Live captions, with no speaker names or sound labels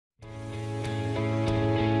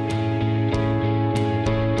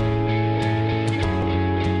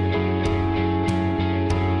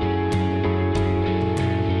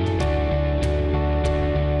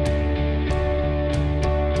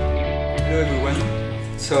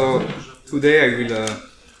everyone. So today I will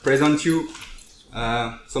present you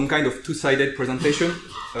some kind of two-sided presentation.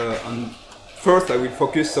 First I will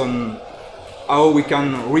focus on how we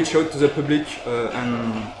can reach out to the public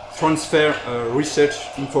and transfer research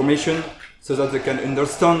information so that they can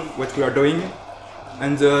understand what we are doing.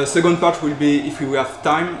 And the second part will be, if we have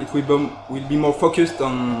time, it will be more focused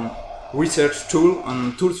on research tool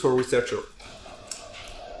and tools for researchers.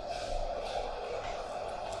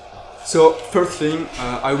 So first thing,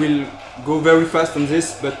 I will go very fast on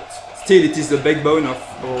this, but still it is the backbone of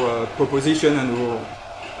our proposition and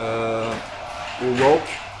our work.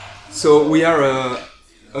 So we are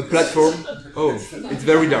a platform. Oh, it's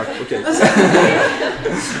very dark. Okay.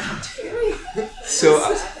 So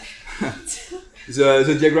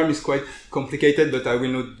the diagram is quite complicated, but I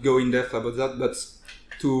will not go in depth about that. But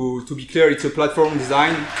to be clear, it's a platform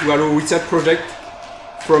designed to allow research projects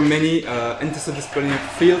from many interdisciplinary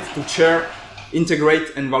fields to share,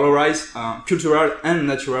 integrate, and valorize cultural and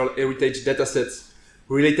natural heritage datasets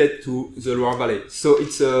related to the Loire Valley. So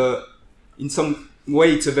it's in some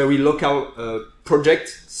way it's a very local project.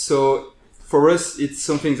 So for us, it's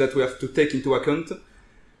something that we have to take into account,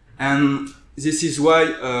 and this is why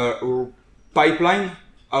our pipeline,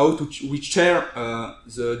 how we share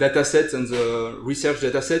the datasets and the research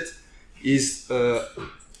dataset, is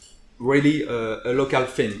really a local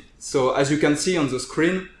thing. So as you can see on the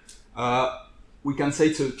screen, we can say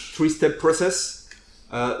it's a three-step process.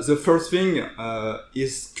 The first thing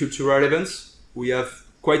is cultural events. We have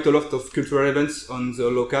quite a lot of cultural events on the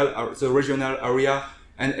local, the regional area,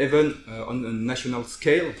 and even on a national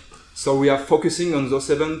scale. So we are focusing on those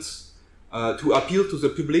events to appeal to the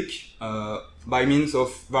public by means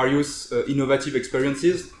of various innovative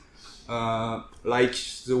experiences, like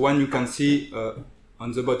the one you can see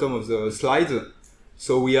on the bottom of the slide.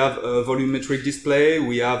 So we have a volumetric display,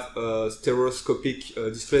 we have stereoscopic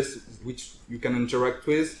displays which you can interact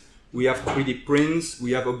with, we have 3D prints,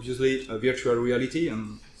 we have obviously virtual reality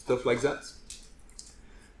and stuff like that.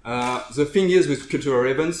 The thing is, with cultural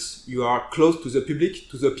events, you are close to the public,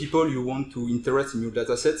 to the people you want to interest in your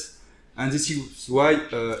datasets, and this is why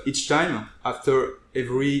each time, after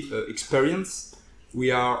every experience, we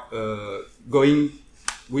are going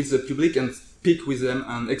with the public and speak with them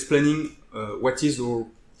and explaining what is our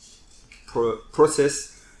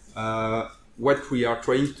process, what we are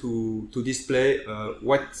trying to display,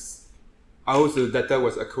 how the data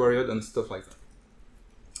was acquired and stuff like that.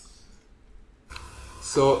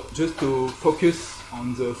 So just to focus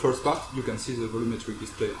on the first part, you can see the volumetric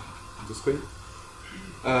display on the screen.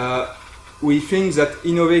 We think that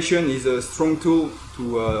innovation is a strong tool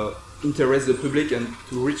to interest the public and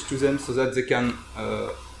to reach to them so that they can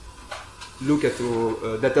look at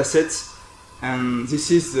our data sets, and this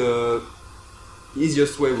is the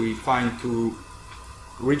easiest way we find to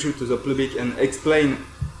reach out to the public and explain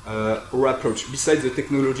our approach besides the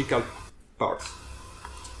technological part.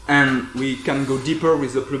 And we can go deeper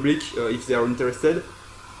with the public if they are interested.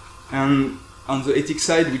 And on the ethics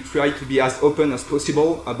side, we try to be as open as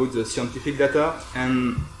possible about the scientific data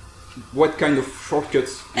and what kind of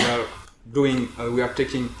shortcuts we are doing, we are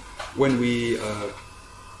taking when we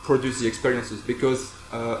produce the experiences, because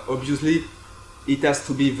obviously it has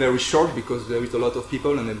to be very short because there is a lot of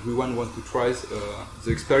people and everyone wants to try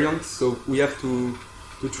the experience. So we have to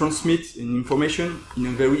transmit information in a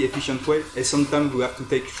very efficient way, and sometimes we have to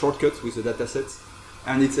take shortcuts with the datasets.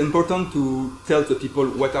 And it's important to tell the people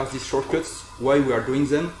what are these shortcuts, why we are doing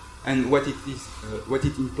them, and what it is, what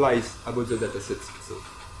it implies about the datasets.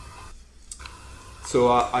 So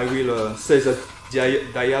I will say that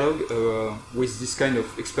dialogue with this kind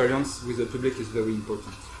of experience with the public is very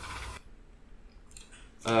important.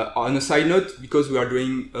 On a side note, because we are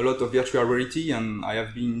doing a lot of virtual reality, and I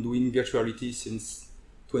have been doing virtual reality since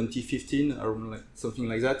 2015 or something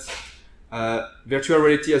like that, virtual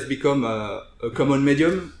reality has become a common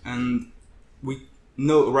medium, and we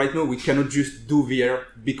know right now we cannot just do VR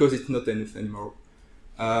because it's not enough anymore.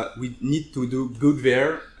 We need to do good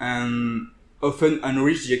VR and often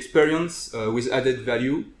enrich the experience with added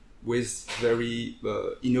value, with very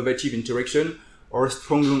innovative interaction, or a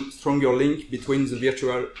stronger link between the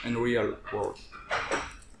virtual and real world.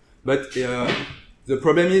 But the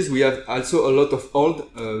problem is we have also a lot of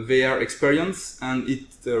old VR experience, and it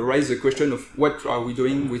raises the question of what are we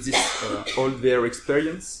doing with this old VR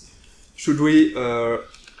experience? Should we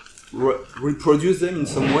reproduce them in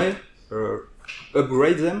some way,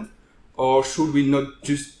 upgrade them, or should we not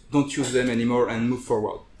just don't use them anymore and move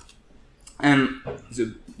forward? And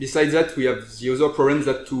besides that, we have the other problem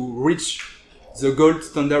that to reach the gold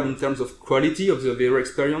standard in terms of quality of the VR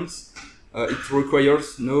experience, it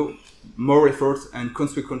requires no more effort and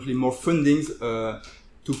consequently more fundings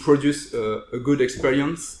to produce a good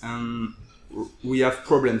experience, and we have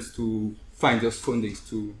problems to find those fundings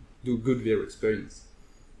to do good VR experience.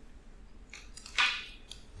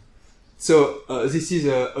 So this is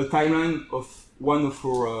a timeline of one of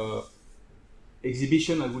our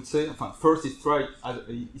exhibition, I would say. First it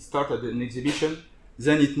started as an exhibition,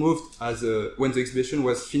 then it moved as when the exhibition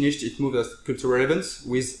was finished, it moved as cultural events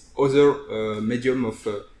with other medium of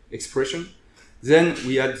expression. Then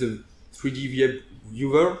we had the 3D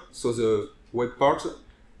viewer, so the web part,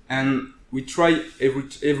 and we try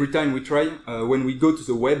every time we try when we go to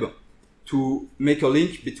the web to make a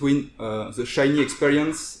link between the Shiny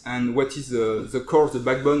experience and what is the core, the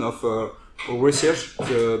backbone of our research,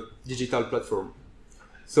 the digital platform.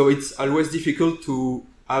 So it's always difficult to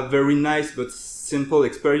have very nice but simple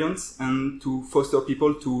experience and to foster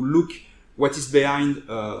people to look what is behind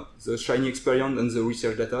the Shiny experience and the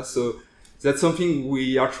research data. So that's something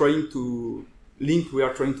we are trying to link, we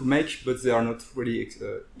are trying to make, but they are not really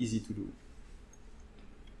easy to do.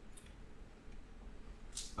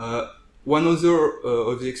 One other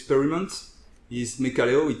of the experiments is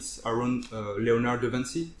Mechaleo. It's around Leonardo da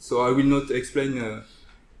Vinci. So I will not explain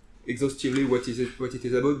exhaustively what it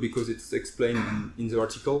is about because it's explained in the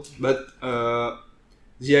article. But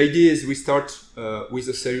the idea is we start with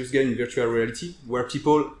a serious game in virtual reality where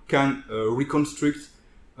people can reconstruct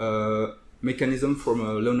mechanism from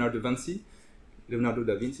Leonardo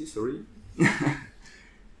da Vinci, sorry.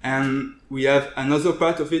 And we have another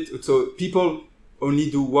part of it. So people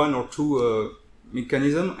only do one or two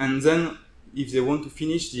mechanism, and then if they want to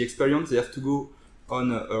finish the experience, they have to go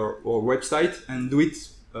on our website and do it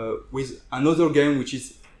with another game which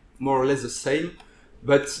is more or less the same,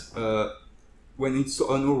 but when it's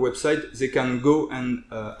on our website, they can go and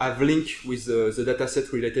have link with the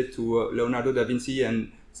dataset related to Leonardo da Vinci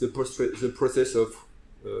and the process of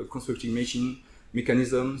constructing machine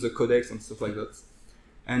mechanism, the codex and stuff like that.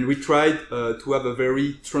 And we tried to have a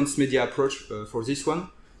very transmedia approach for this one,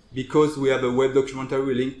 because we have a web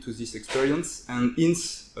documentary linked to this experience, and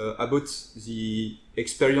hints about the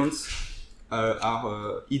experience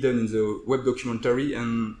are hidden in the web documentary,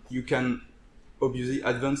 and you can obviously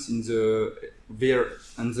advance in the VR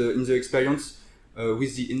and in the experience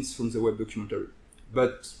with the hints from the web documentary.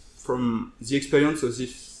 But from the experience of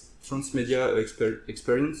this transmedia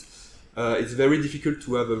experience, it's very difficult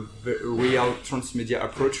to have a real transmedia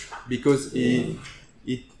approach, because it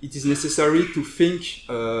is necessary to think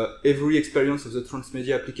every experience of the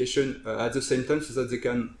transmedia application at the same time, so that they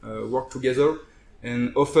can work together.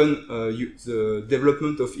 And often the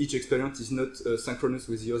development of each experience is not synchronous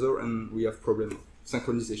with the other, and we have problem of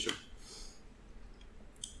synchronization.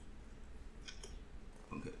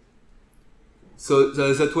 Okay. So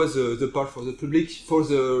that was the part for the public. For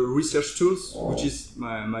the research tools, which is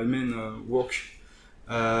my main work,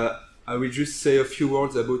 I will just say a few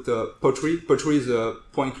words about Pottery. Pottery is a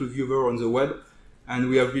point cloud viewer on the web, and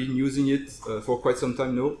we have been using it for quite some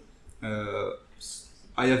time now.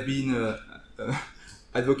 I have been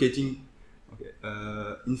advocating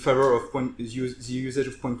in favor of the usage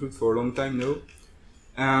of point cloud for a long time now,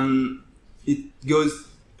 and it goes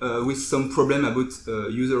with some problem about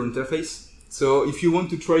user interface. So if you want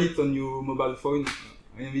to try it on your mobile phone,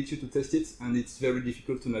 I invite you to test it, and it's very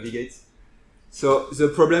difficult to navigate. So the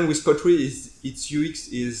problem with Pottery is its UX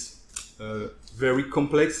is very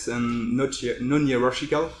complex and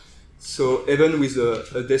non-hierarchical. So even with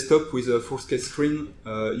a desktop with a full-scale screen,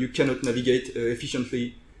 you cannot navigate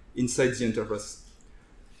efficiently inside the interface.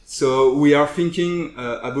 So we are thinking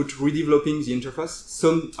about redeveloping the interface.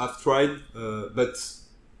 Some have tried, but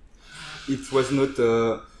it was not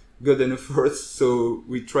good enough for us. So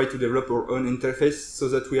we try to develop our own interface so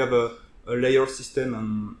that we have a layer system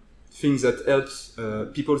and things that helps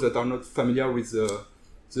people that are not familiar with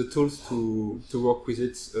the tools to work with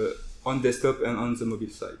it on desktop and on the mobile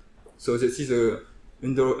side. So this is a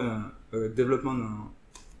undergoing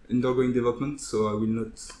development, so I will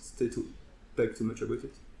not talk too much about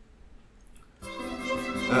it.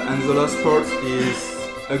 And the last part is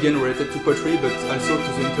again related to Pottery, but also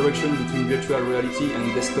to the interaction between virtual reality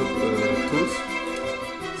and desktop tools.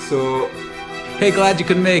 So, hey, glad you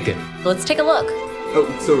could make it. Let's take a look. Oh,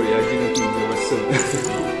 sorry, I didn't know there was some.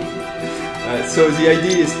 So the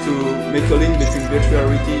idea is to make a link between virtual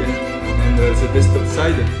reality and the desktop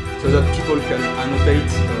side, so that people can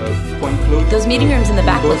annotate point cloud. Those meeting rooms in the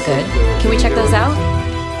back look good. Can we check those out?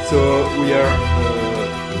 So we are,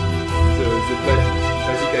 the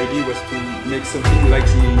basic idea was to make something like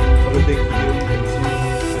the holodeck video you can see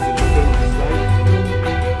at the bottom of the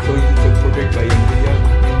slide. So it is a project by NVIDIA,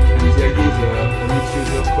 and the idea is a mixed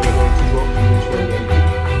user collaborative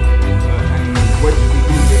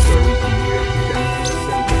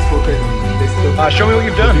Show me what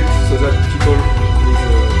you've done. So that people with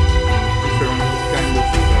different kind of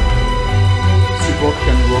support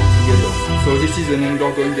can work together. So this is an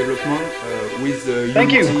undergoing development with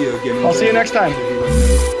Thank Unity you. game I'll see you next time.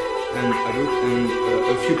 And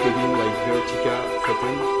a few plugins like Vertica,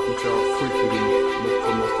 Forte, which are free plugins, not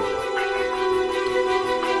for most of them.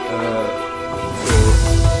 So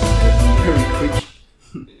very quick.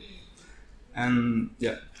 And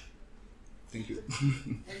yeah, thank you.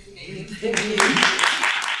 Thank you.